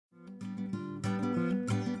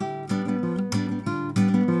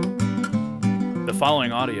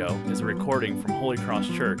following audio is a recording from Holy Cross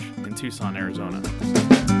Church in Tucson, Arizona.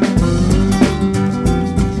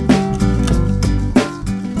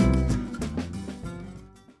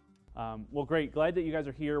 Well, great. Glad that you guys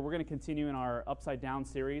are here. We're going to continue in our Upside Down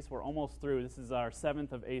series. We're almost through. This is our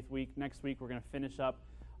 7th of 8th week. Next week, we're going to finish up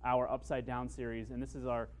our Upside Down series, and this is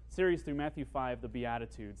our series through Matthew 5, the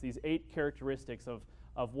Beatitudes, these 8 characteristics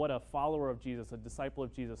of what a follower of Jesus, a disciple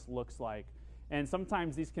of Jesus, looks like. And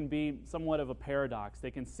sometimes these can be somewhat of a paradox. They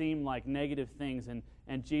can seem like negative things, and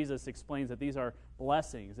Jesus explains that these are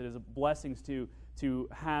blessings. It is blessings to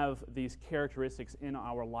have these characteristics in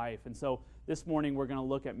our life. And so this morning we're going to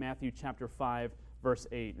look at Matthew chapter 5, verse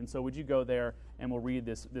 8. And so would you go there and we'll read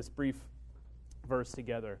this brief verse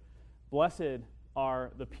together. Blessed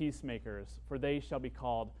are the peacemakers, for they shall be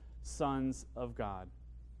called sons of God.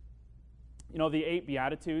 You know, the 8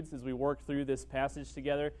 Beatitudes, as we work through this passage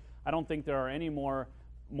together, I don't think there are any more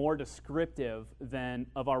descriptive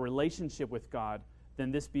of our relationship with God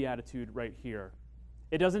than this beatitude right here.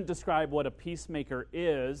 It doesn't describe what a peacemaker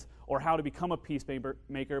is or how to become a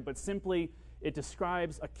peacemaker, but simply it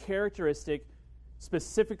describes a characteristic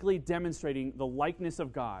specifically demonstrating the likeness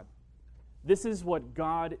of God. This is what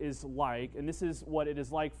God is like, and this is what it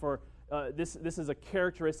is like for this is a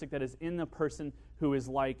characteristic that is in the person who is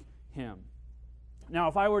like Him. Now,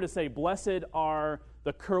 if I were to say, blessed are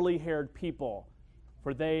the curly-haired people,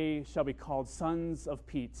 for they shall be called sons of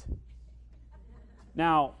Pete.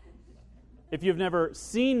 Now, if you've never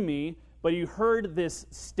seen me, but you heard this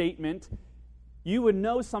statement, you would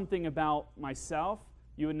know something about myself,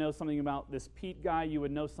 you would know something about this Pete guy, you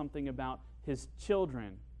would know something about his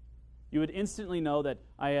children. You would instantly know that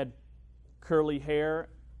I had curly hair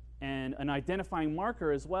and an identifying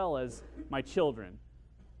marker as well as my children.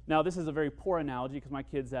 Now, this is a very poor analogy because my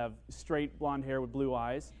kids have straight blonde hair with blue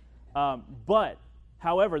eyes. But,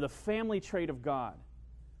 however, the family trait of God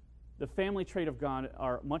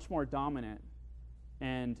are much more dominant,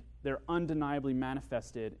 and they're undeniably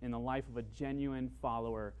manifested in the life of a genuine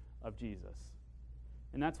follower of Jesus.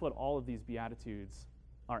 And that's what all of these Beatitudes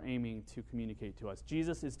are aiming to communicate to us.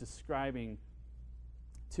 Jesus is describing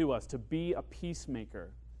to us to be a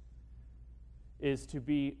peacemaker is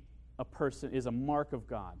a mark of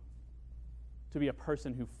God. To be a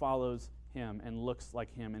person who follows Him and looks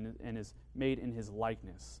like Him and is made in His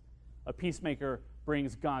likeness. A peacemaker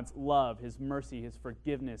brings God's love, His mercy, His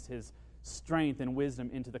forgiveness, His strength and wisdom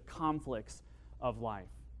into the conflicts of life.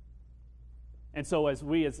 And so as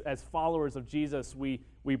followers of Jesus, we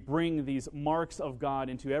bring these marks of God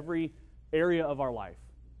into every area of our life,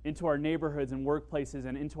 into our neighborhoods and workplaces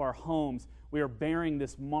and into our homes. We are bearing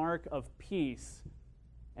this mark of peace,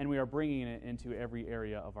 and we are bringing it into every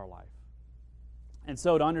area of our life. And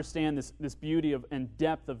so to understand this beauty and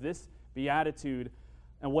depth of this beatitude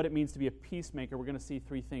and what it means to be a peacemaker, we're going to see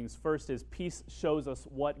 3 things. First is peace shows us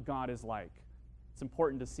what God is like. It's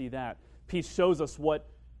important to see that. Peace shows us what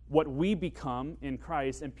we become in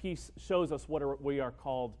Christ, and peace shows us what we are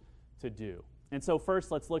called to do. And so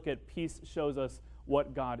first, let's look at peace shows us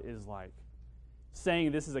what God is like.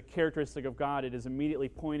 Saying this is a characteristic of God, it is immediately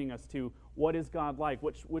pointing us to what is God like?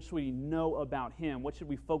 What should we know about Him? What should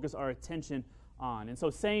we focus our attention on? And so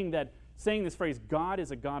saying this phrase, God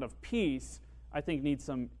is a God of peace, I think needs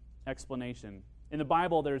some explanation. In the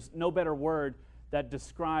Bible, there's no better word that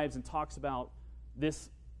describes and talks about this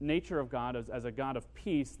nature of God as a God of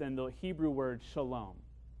peace than the Hebrew word shalom.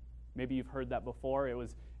 Maybe you've heard that before.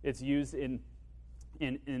 It's used in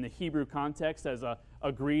the Hebrew context as a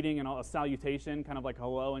greeting and a salutation, kind of like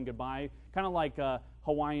hello and goodbye, kind of like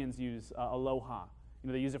Hawaiians use aloha.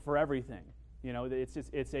 They use it for everything.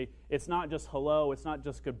 It's not just hello, it's not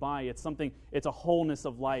just goodbye. It's a wholeness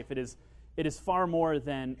of life. It is far more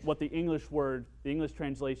than what the English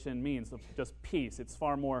translation means, of just peace. It's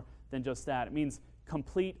far more than just that. It means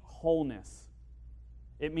complete wholeness.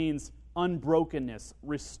 It means unbrokenness,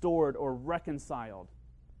 restored or reconciled.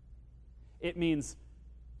 It means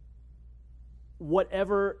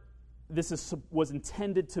whatever this was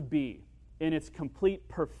intended to be in its complete,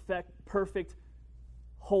 perfect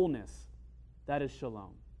wholeness, that is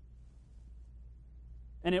shalom.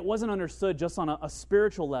 And it wasn't understood just on a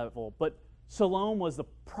spiritual level, but shalom was the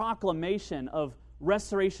proclamation of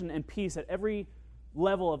restoration and peace at every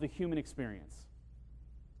level of the human experience.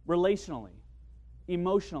 Relationally,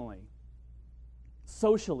 emotionally,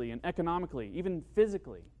 socially, and economically, even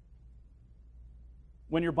physically.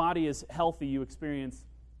 When your body is healthy, you experience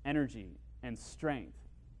energy and strength.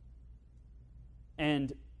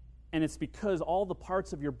 And it's because all the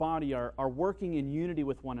parts of your body are working in unity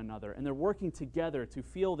with one another, and they're working together to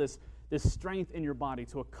feel this strength in your body,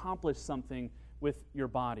 to accomplish something with your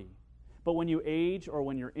body. But when you age or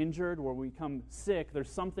when you're injured or when you become sick, there's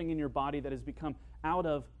something in your body that has become out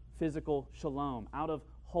of physical shalom, out of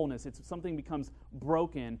wholeness. Something becomes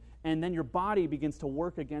broken, and then your body begins to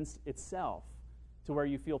work against itself to where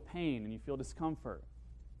you feel pain and you feel discomfort.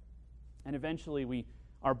 And eventually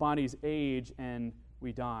our bodies age and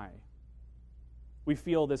we die. We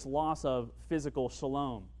feel this loss of physical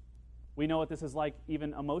shalom. We know what this is like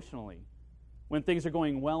even emotionally. When things are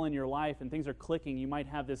going well in your life and things are clicking, you might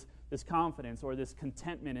have this confidence or this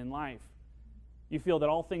contentment in life. You feel that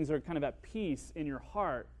all things are kind of at peace in your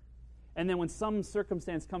heart. And then when some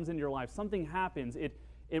circumstance comes into your life, something happens,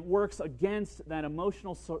 it works against that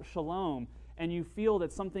emotional shalom, and you feel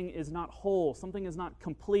that something is not whole, something is not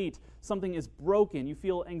complete, something is broken. You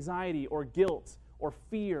feel anxiety or guilt or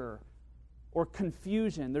fear or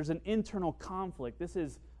confusion. There's an internal conflict. This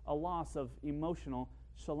is a loss of emotional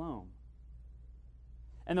shalom.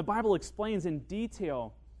 And the Bible explains in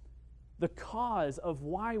detail the cause of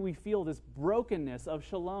why we feel this brokenness of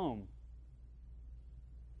shalom.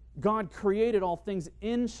 God created all things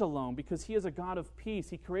in shalom because He is a God of peace.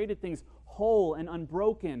 He created things whole and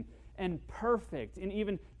unbroken and perfect. And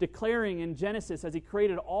even declaring in Genesis, as He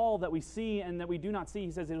created all that we see and that we do not see,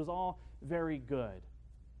 He says it was all very good.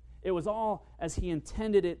 It was all as He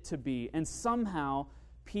intended it to be. And somehow,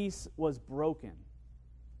 peace was broken.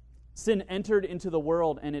 Sin entered into the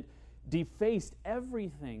world and it defaced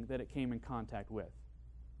everything that it came in contact with.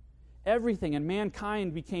 Everything, and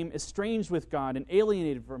mankind became estranged with God and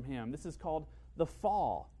alienated from Him. This is called the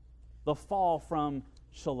fall from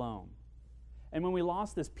shalom. And when we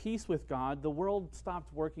lost this peace with God, the world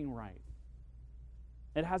stopped working right.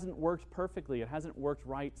 It hasn't worked perfectly. It hasn't worked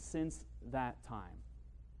right since that time.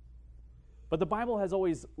 But the Bible has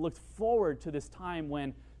always looked forward to this time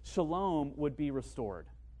when shalom would be restored,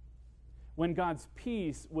 when God's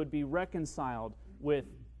peace would be reconciled with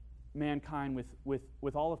mankind,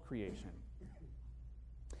 with all of creation.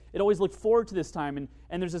 It always looked forward to this time,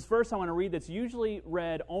 and there's this verse I want to read that's usually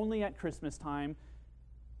read only at Christmas time,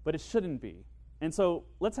 but it shouldn't be. And so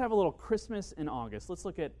let's have a little Christmas in August. Let's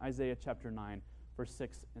look at Isaiah chapter 9, verse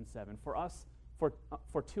 6 and 7.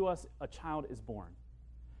 For to us a child is born,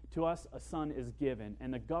 to us a son is given,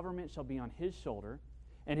 and the government shall be on His shoulder,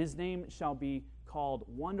 and His name shall be called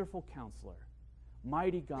Wonderful Counselor,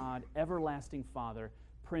 Mighty God, Everlasting Father,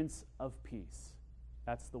 Prince of Peace.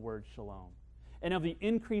 That's the word shalom. And of the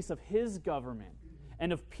increase of His government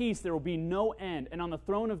and of peace there will be no end. And on the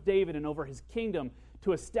throne of David and over His kingdom,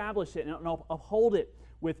 to establish it and uphold it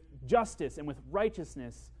with justice and with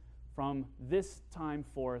righteousness from this time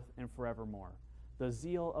forth and forevermore. The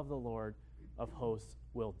zeal of the Lord of hosts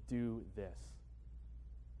will do this.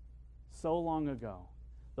 So long ago,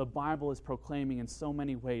 the Bible is proclaiming in so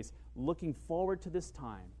many ways, looking forward to this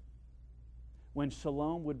time when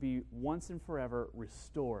shalom would be once and forever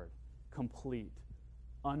restored, complete,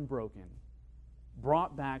 unbroken,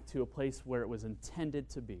 brought back to a place where it was intended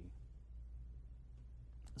to be.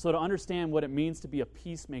 So to understand what it means to be a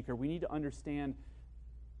peacemaker, we need to understand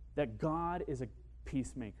that God is a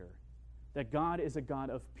peacemaker, that God is a God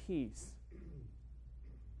of peace.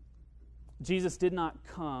 Jesus did not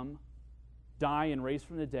come, die, and raise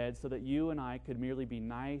from the dead so that you and I could merely be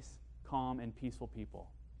nice, calm, and peaceful people.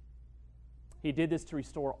 He did this to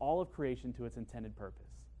restore all of creation to its intended purpose.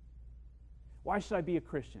 Why should I be a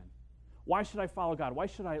Christian? Why should I follow God? Why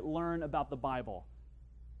should I learn about the Bible?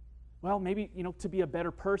 Well, maybe, to be a better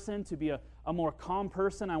person, to be a more calm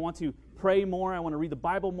person. I want to pray more. I want to read the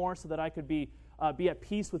Bible more so that I could be at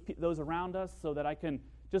peace with those around us, so that I can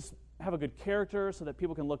just have a good character, so that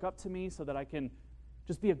people can look up to me, so that I can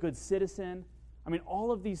just be a good citizen. I mean,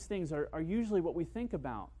 all of these things are usually what we think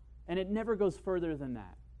about, and it never goes further than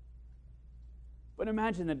that. But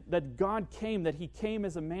imagine that God came, that He came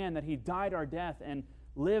as a man, that He died our death and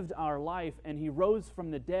lived our life, and He rose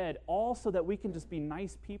from the dead, all so that we can just be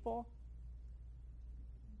nice people.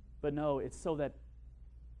 But no, it's so that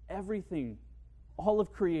everything, all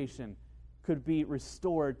of creation, could be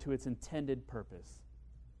restored to its intended purpose.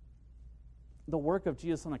 The work of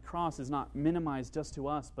Jesus on the cross is not minimized just to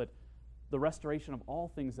us, but the restoration of all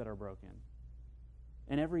things that are broken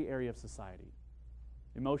in every area of society,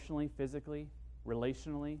 emotionally, physically,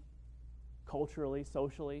 relationally, culturally,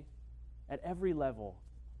 socially, at every level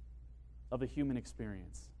of the human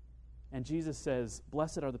experience. And Jesus says,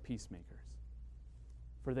 "Blessed are the peacemakers,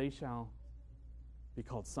 for they shall be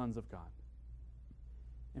called sons of God."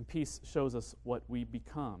 And peace shows us what we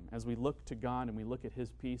become as we look to God and we look at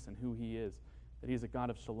His peace and who He is, that He is a God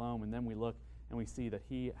of shalom, and then we look and we see that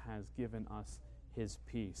He has given us His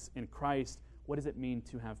peace. In Christ, what does it mean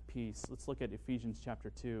to have peace? Let's look at Ephesians chapter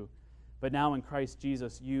 2, But now in Christ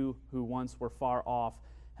Jesus, you who once were far off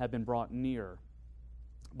have been brought near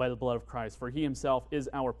by the blood of Christ. For he himself is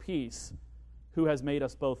our peace, who has made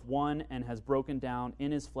us both one and has broken down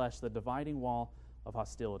in his flesh the dividing wall of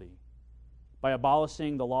hostility, by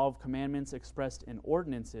abolishing the law of commandments expressed in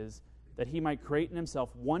ordinances, that he might create in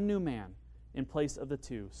himself one new man in place of the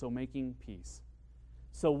two, so making peace.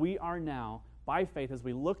 So we are now, by faith, as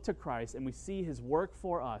we look to Christ and we see his work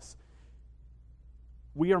for us,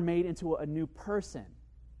 we are made into a new person.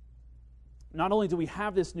 Not only do we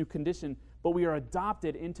have this new condition, but we are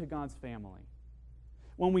adopted into God's family.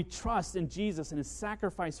 When we trust in Jesus and his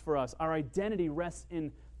sacrifice for us, our identity rests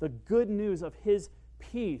in the good news of his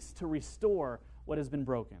peace to restore what has been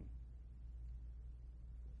broken.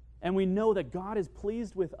 And we know that God is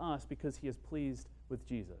pleased with us because he is pleased with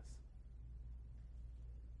Jesus.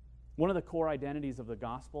 One of the core identities of the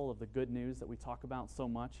gospel, of the good news that we talk about so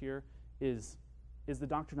much here, is the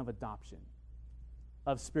doctrine of adoption,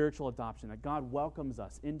 of spiritual adoption, that God welcomes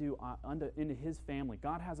us into his family.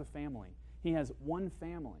 God has a family. He has one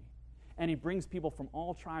family. And he brings people from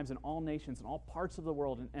all tribes and all nations and all parts of the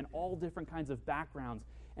world and all different kinds of backgrounds.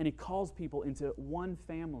 And he calls people into one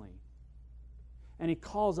family. And he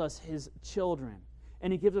calls us his children.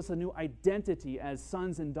 And he gives us a new identity as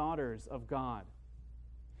sons and daughters of God.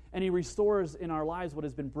 And he restores in our lives what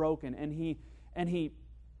has been broken. And he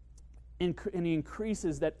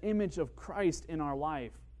increases that image of Christ in our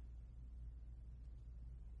life.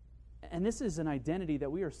 And this is an identity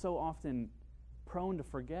that we are so often prone to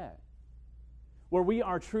forget. Where we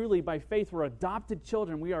are truly, by faith, we're adopted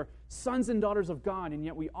children. We are sons and daughters of God, and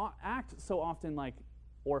yet we act so often like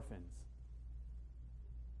orphans.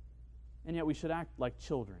 And yet we should act like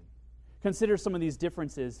children. Consider some of these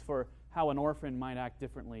differences for how an orphan might act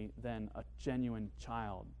differently than a genuine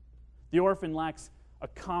child. The orphan lacks a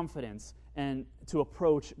confidence and to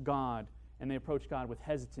approach God, and they approach God with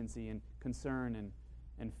hesitancy and concern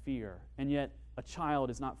and fear. And yet a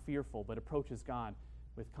child is not fearful, but approaches God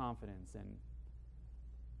with confidence and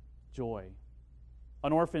joy.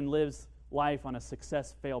 An orphan lives life on a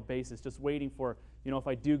success-fail basis, just waiting for, if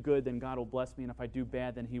I do good, then God will bless me, and if I do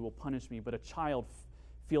bad, then he will punish me. But a child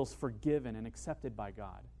feels forgiven and accepted by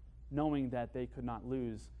God, knowing that they could not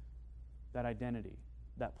lose that identity,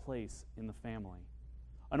 that place in the family.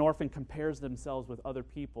 An orphan compares themselves with other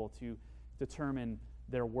people to determine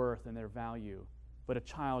their worth and their value, but a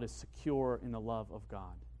child is secure in the love of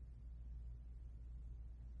God.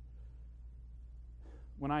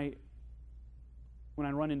 When I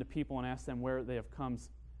run into people and ask them where they have come,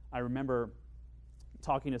 I remember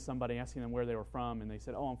talking to somebody, asking them where they were from, and they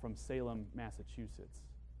said, I'm from Salem, Massachusetts.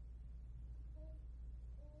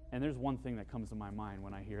 And there's one thing that comes to my mind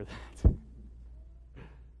when I hear that.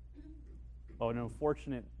 An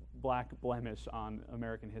unfortunate black blemish on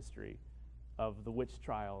American history of the witch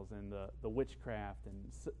trials and the witchcraft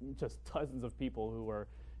and just dozens of people who were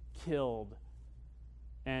killed.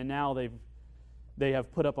 And now they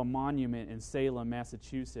have put up a monument in Salem,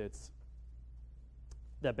 Massachusetts,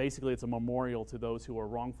 that basically it's a memorial to those who were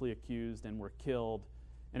wrongfully accused and were killed.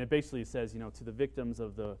 And it basically says, to the victims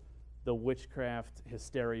of the witchcraft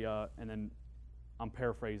hysteria, and then I'm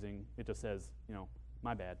paraphrasing, it just says,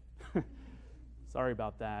 my bad. Sorry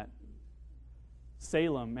about that.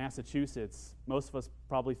 Salem, Massachusetts, most of us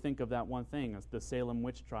probably think of that one thing, as the Salem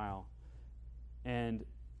witch trial. And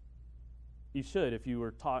you should if you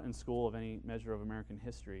were taught in school of any measure of American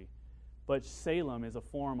history. But Salem is a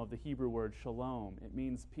form of the Hebrew word shalom. It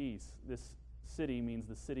means peace. This city means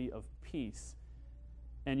the city of peace.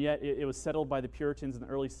 And yet it was settled by the Puritans in the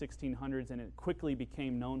early 1600s, and it quickly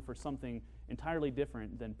became known for something entirely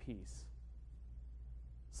different than peace.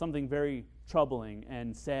 Something very troubling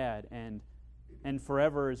and sad, and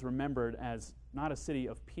forever is remembered as not a city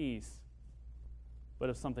of peace, but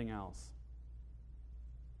of something else.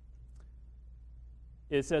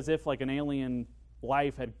 It's as if like an alien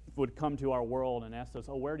life would come to our world and ask us,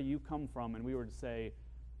 where do you come from? And we were to say,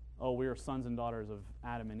 we are sons and daughters of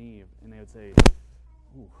Adam and Eve. And they would say,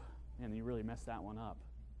 man, you really messed that one up.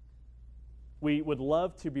 We would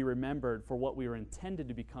love to be remembered for what we were intended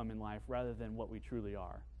to become in life rather than what we truly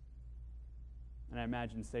are. And I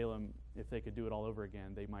imagine Salem, if they could do it all over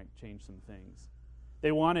again, they might change some things.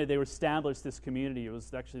 They established this community. It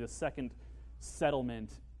was actually the second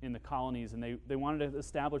settlement in the colonies, and they wanted to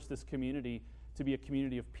establish this community to be a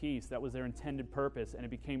community of peace. That was their intended purpose, and it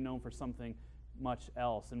became known for something much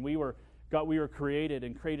else. And we were created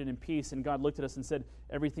in peace, and God looked at us and said,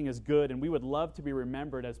 everything is good, and we would love to be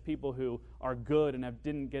remembered as people who are good and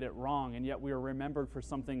didn't get it wrong, and yet we are remembered for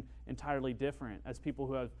something entirely different, as people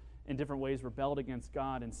who have in different ways rebelled against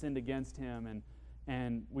God and sinned against him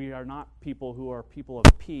and we are not people who are people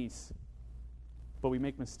of peace, but we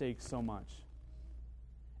make mistakes so much.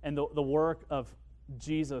 And the work of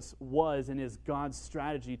Jesus was and is God's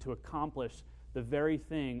strategy to accomplish the very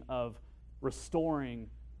thing of restoring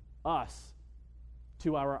us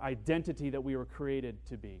to our identity that we were created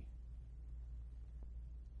to be.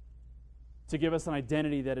 To give us an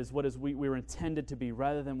identity that is what we were intended to be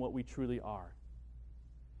rather than what we truly are.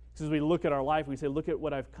 So as we look at our life, we say, look at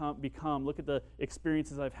what I've become, look at the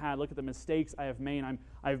experiences I've had, look at the mistakes I have made.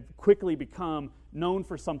 I've quickly become known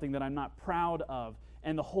for something that I'm not proud of.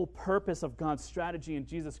 And the whole purpose of God's strategy in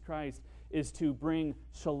Jesus Christ is to bring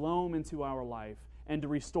shalom into our life and to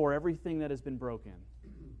restore everything that has been broken.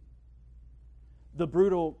 The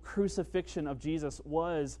brutal crucifixion of Jesus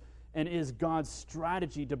was and is God's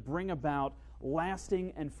strategy to bring about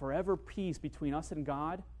lasting and forever peace between us and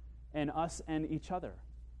God and us and each other.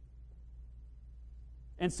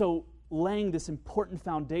 And so laying this important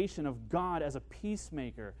foundation of God as a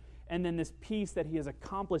peacemaker, and then this peace that He has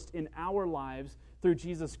accomplished in our lives through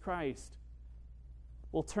Jesus Christ,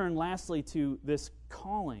 we'll turn lastly to this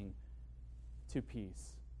calling to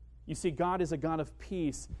peace. You see, God is a God of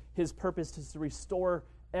peace. His purpose is to restore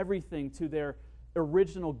everything to their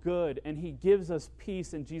original good, and He gives us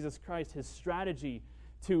peace in Jesus Christ. His strategy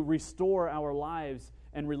to restore our lives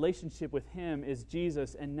and relationship with Him is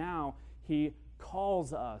Jesus, and now He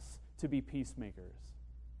calls us to be peacemakers.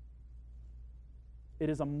 It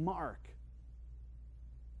is a mark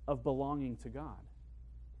of belonging to God.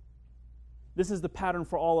 This is the pattern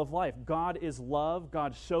for all of life. God is love.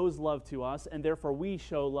 God shows love to us, and therefore we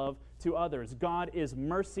show love to others. God is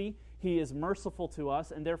mercy. He is merciful to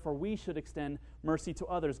us, and therefore we should extend mercy to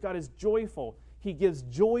others. God is joyful. He gives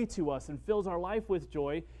joy to us and fills our life with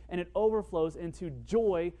joy, and it overflows into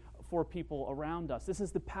joy for people around us. This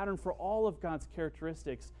is the pattern for all of God's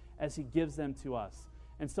characteristics as He gives them to us.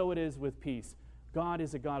 And so it is with peace. God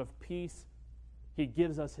is a God of peace. He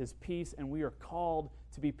gives us His peace, and we are called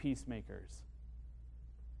to be peacemakers.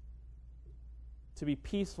 To be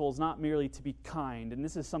peaceful is not merely to be kind. And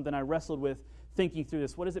this is something I wrestled with thinking through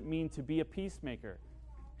this. What does it mean to be a peacemaker?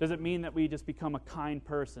 Does it mean that we just become a kind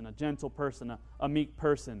person, a gentle person, a meek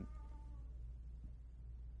person?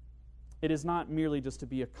 It is not merely just to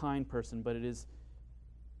be a kind person, but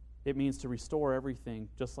it means to restore everything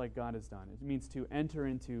just like God has done. It means to enter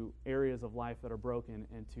into areas of life that are broken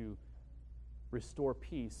and to restore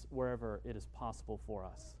peace wherever it is possible for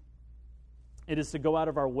us. It is to go out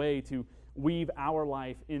of our way to weave our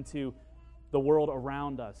life into the world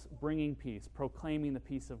around us, bringing peace, proclaiming the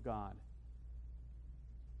peace of God.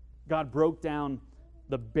 God broke down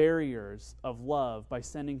the barriers of love by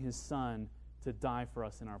sending His Son to die for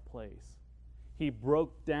us in our place. He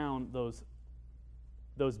broke down those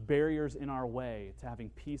barriers in our way to having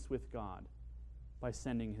peace with God by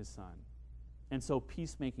sending His Son. And so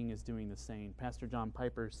peacemaking is doing the same. Pastor John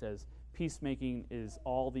Piper says, peacemaking is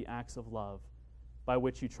all the acts of love by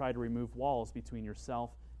which you try to remove walls between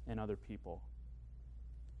yourself and other people.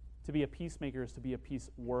 To be a peacemaker is to be a peace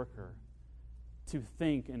worker, to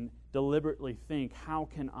think and deliberately think, how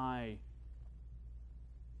can I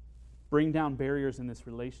bring down barriers in this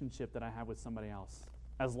relationship that I have with somebody else?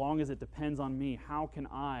 As long as it depends on me, how can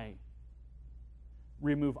I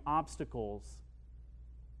remove obstacles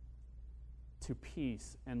to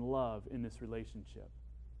peace and love in this relationship?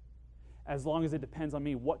 As long as it depends on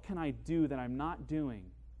me, what can I do that I'm not doing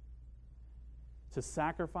to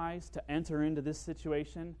sacrifice, to enter into this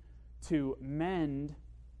situation, to mend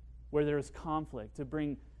where there is conflict, to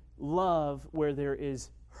bring love where there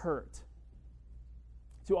is hurt,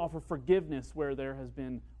 to offer forgiveness where there has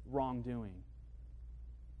been wrongdoing?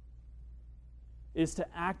 Is to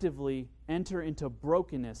actively enter into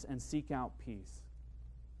brokenness and seek out peace.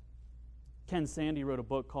 Ken Sande wrote a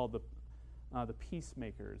book called The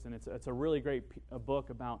Peacemakers, and it's a really great book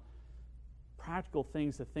about practical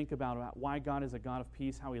things to think about why God is a God of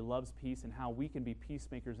peace, how He loves peace, and how we can be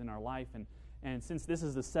peacemakers in our life. And since this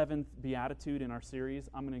is the 7th Beatitude in our series,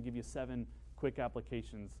 I'm going to give you 7 quick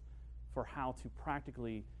applications for how to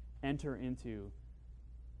practically enter into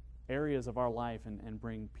areas of our life and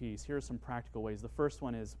bring peace. Here are some practical ways. The first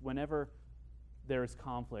one is, whenever there is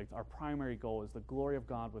conflict, our primary goal is the glory of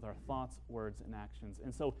God with our thoughts, words, and actions.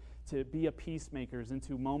 And so to be a peacemaker is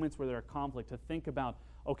into moments where there are conflict, to think about,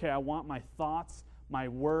 okay, I want my thoughts, my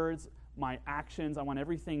words, my actions, I want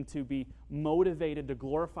everything to be motivated to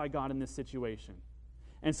glorify God in this situation.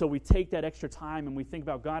 And so we take that extra time and we think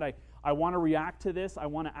about, God, I want to react to this, I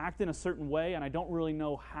want to act in a certain way, and I don't really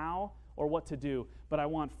know how or what to do, but I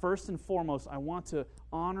want, first and foremost, I want to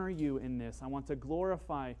honor You in this. I want to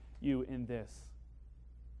glorify You in this.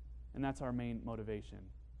 And that's our main motivation.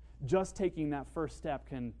 Just taking that first step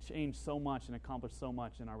can change so much and accomplish so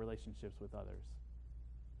much in our relationships with others.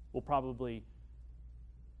 We'll probably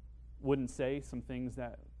wouldn't say some things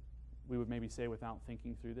that we would maybe say without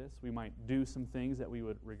thinking through this. We might do some things that we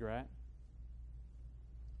would regret.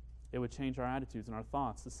 It would change our attitudes and our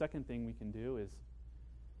thoughts. The second thing we can do is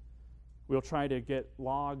we'll try to get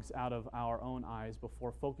logs out of our own eyes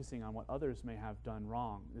before focusing on what others may have done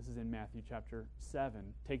wrong. This is in Matthew chapter 7.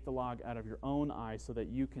 Take the log out of your own eye so that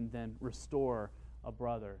you can then restore a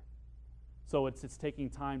brother. So it's taking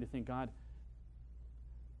time to think, God,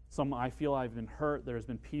 I feel I've been hurt, there's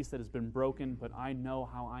been peace that has been broken, but I know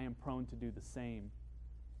how I am prone to do the same.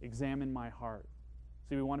 Examine my heart.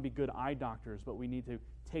 See, we want to be good eye doctors, but we need to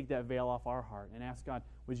take that veil off our heart and ask God,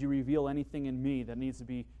 would you reveal anything in me that needs to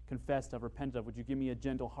be confessed of, repented of? Would you give me a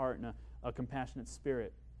gentle heart and a compassionate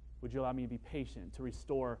spirit? Would you allow me to be patient, to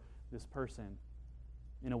restore this person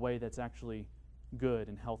in a way that's actually good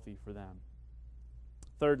and healthy for them?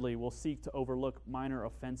 Thirdly, we'll seek to overlook minor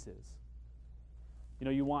offenses.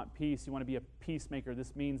 You want peace, you want to be a peacemaker.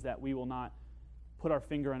 This means that we will not put our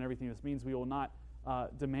finger on everything. This means we will not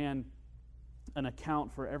demand an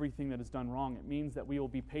account for everything that is done wrong. It means that we will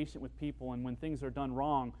be patient with people, and when things are done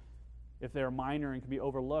wrong, if they're minor and can be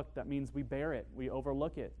overlooked, that means we bear it, we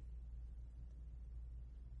overlook it.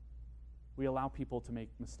 We allow people to make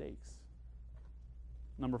mistakes.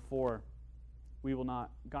 Number 4, we will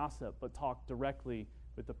not gossip, but talk directly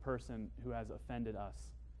with the person who has offended us.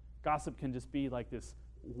 Gossip can just be like this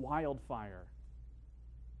wildfire.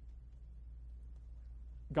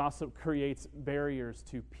 Gossip creates barriers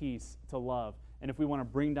to peace, to love. And if we want to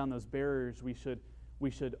bring down those barriers, we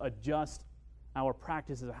should adjust our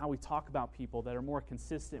practices of how we talk about people that are more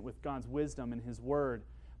consistent with God's wisdom and His Word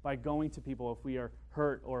by going to people if we are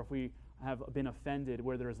hurt or if we have been offended,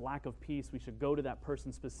 where there is lack of peace. We should go to that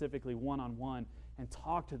person specifically one-on-one and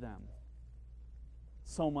talk to them.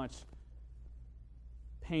 So much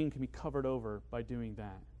pain can be covered over by doing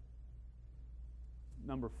that.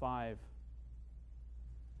 Number 5,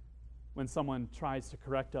 when someone tries to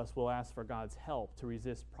correct us, we'll ask for God's help to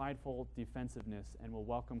resist prideful defensiveness and will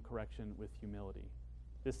welcome correction with humility.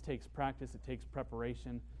 This takes practice, it takes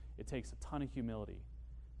preparation, it takes a ton of humility.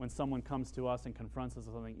 When someone comes to us and confronts us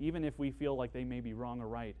with something, even if we feel like they may be wrong or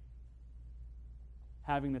right,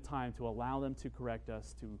 having the time to allow them to correct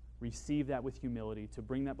us, to receive that with humility, to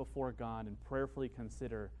bring that before God and prayerfully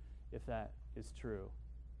consider if that is true.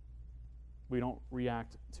 We don't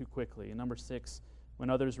react too quickly. And number 6, when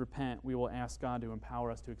others repent, we will ask God to empower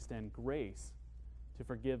us to extend grace to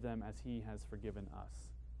forgive them as He has forgiven us.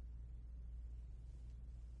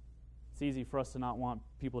 It's easy for us to not want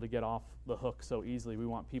people to get off the hook so easily. We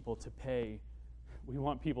want people to pay. We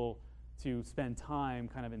want people to spend time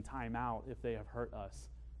kind of in time out if they have hurt us.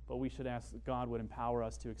 But we should ask that God would empower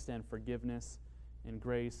us to extend forgiveness and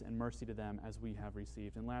grace and mercy to them as we have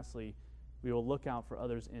received. And lastly, we will look out for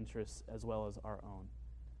others' interests as well as our own.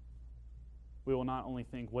 We will not only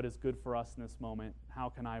think, what is good for us in this moment? How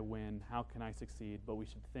can I win? How can I succeed? But we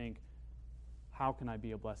should think, how can I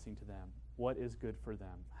be a blessing to them? What is good for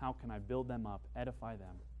them? How can I build them up, edify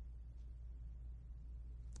them?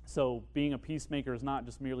 So being a peacemaker is not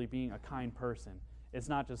just merely being a kind person. It's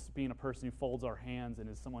not just being a person who folds our hands and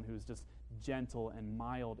is someone who's just gentle and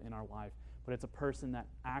mild in our life, but it's a person that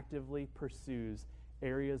actively pursues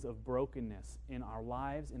areas of brokenness in our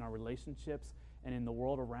lives, in our relationships, and in the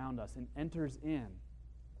world around us, and enters in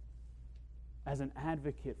as an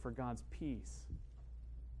advocate for God's peace.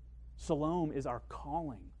 Shalom is our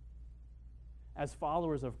calling. As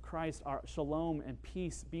followers of Christ, our shalom and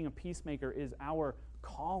peace, being a peacemaker, is our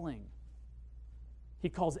calling. He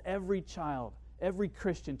calls every child, every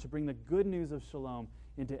Christian, to bring the good news of shalom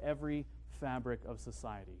into every fabric of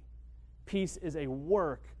society. Peace is a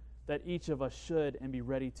work that each of us should and be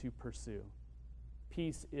ready to pursue.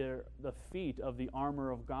 Peace is the feet of the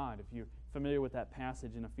armor of God. If you're familiar with that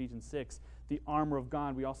passage in Ephesians 6, the armor of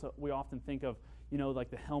God, we often think of, like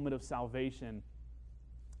the helmet of salvation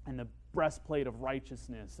and the breastplate of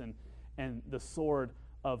righteousness and the sword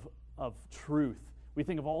of truth. We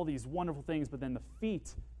think of all these wonderful things, but then the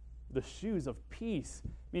feet, the shoes of peace,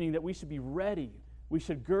 meaning that we should be ready. We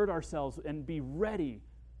should gird ourselves and be ready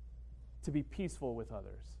to be peaceful with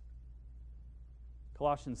others.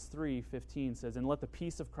 Colossians 3:15 says, "And let the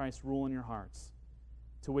peace of Christ rule in your hearts,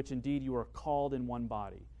 to which indeed you are called in one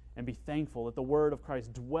body, and be thankful that the word of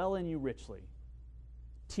Christ dwell in you richly,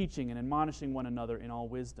 teaching and admonishing one another in all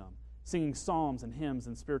wisdom, singing psalms and hymns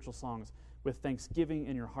and spiritual songs with thanksgiving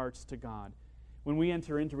in your hearts to God." When we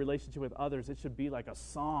enter into relationship with others, it should be like a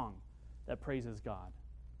song that praises God.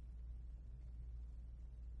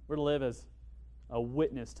 We're to live as a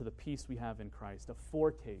witness to the peace we have in Christ, a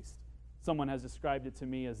foretaste. Someone has described it to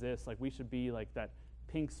me as this, like we should be like that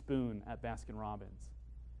pink spoon at Baskin-Robbins.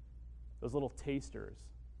 Those little tasters,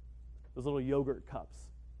 those little yogurt cups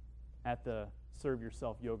at the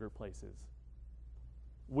serve-yourself yogurt places.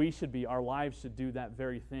 Our lives should do that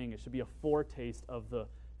very thing. It should be a foretaste of the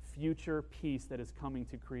future peace that is coming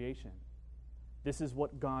to creation. This is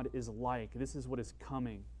what God is like. This is what is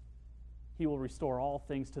coming. He will restore all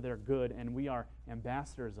things to their good, and we are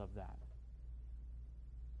ambassadors of that.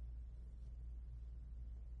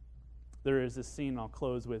 There is this scene, I'll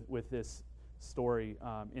close with this story,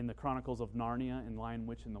 in the Chronicles of Narnia, in Lion,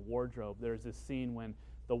 Witch, and the Wardrobe. There's this scene when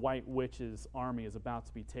the White Witch's army is about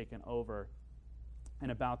to be taken over and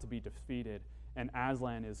about to be defeated, and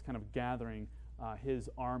Aslan is kind of gathering his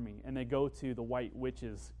army, and they go to the White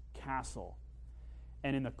Witch's castle.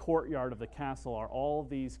 And in the courtyard of the castle are all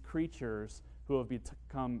these creatures who have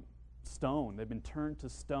become stone. They've been turned to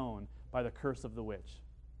stone by the curse of the witch.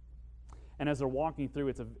 And as they're walking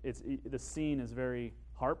through, the scene is very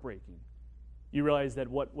heartbreaking. You realize that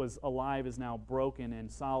what was alive is now broken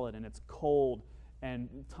and solid, and it's cold,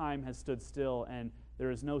 and time has stood still, and there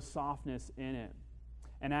is no softness in it.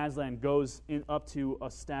 And Aslan goes up to a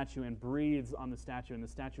statue and breathes on the statue, and the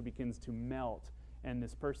statue begins to melt, and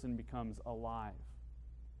this person becomes alive.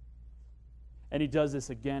 And he does this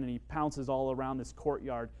again, and he pounces all around this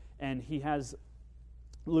courtyard, and he has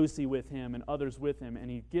Lucy with him and others with him, and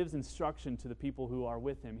he gives instruction to the people who are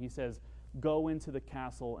with him. He says, go into the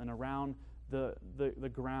castle and around the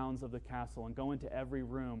grounds of the castle, and go into every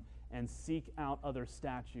room and seek out other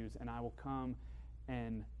statues, and I will come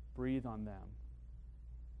and breathe on them.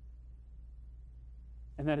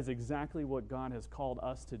 And that is exactly what God has called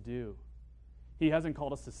us to do. He hasn't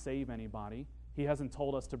called us to save anybody. He hasn't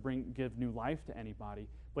told us to give new life to anybody,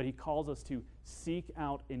 but he calls us to seek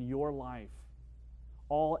out in your life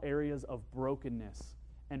all areas of brokenness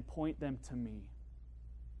and point them to me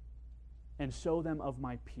and show them of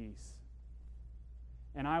my peace.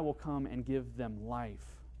 And I will come and give them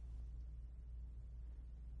life.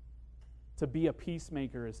 To be a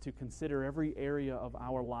peacemaker is to consider every area of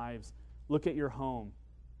our lives. Look at your home.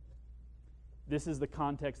 This is the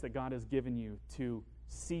context that God has given you to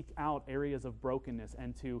seek out areas of brokenness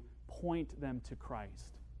and to point them to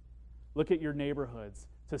Christ. Look at your neighborhoods,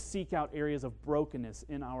 to seek out areas of brokenness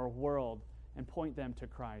in our world and point them to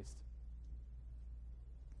Christ.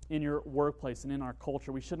 In your workplace and in our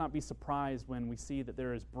culture, we should not be surprised when we see that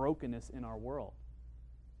there is brokenness in our world.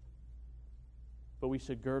 But we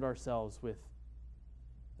should gird ourselves with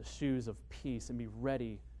the shoes of peace and be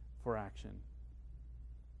ready for action.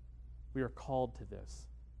 We are called to this.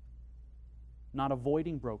 Not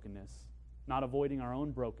avoiding brokenness, not avoiding our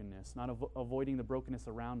own brokenness, not avoiding the brokenness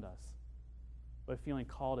around us, but feeling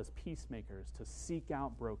called as peacemakers to seek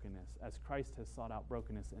out brokenness as Christ has sought out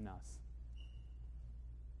brokenness in us,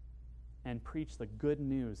 and preach the good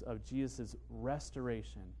news of Jesus'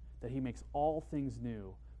 restoration, that he makes all things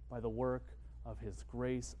new by the work of his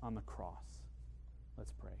grace on the cross.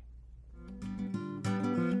 Let's pray.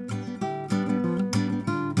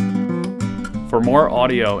 For more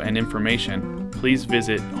audio and information, please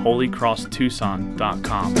visit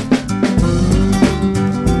holycrosstucson.com.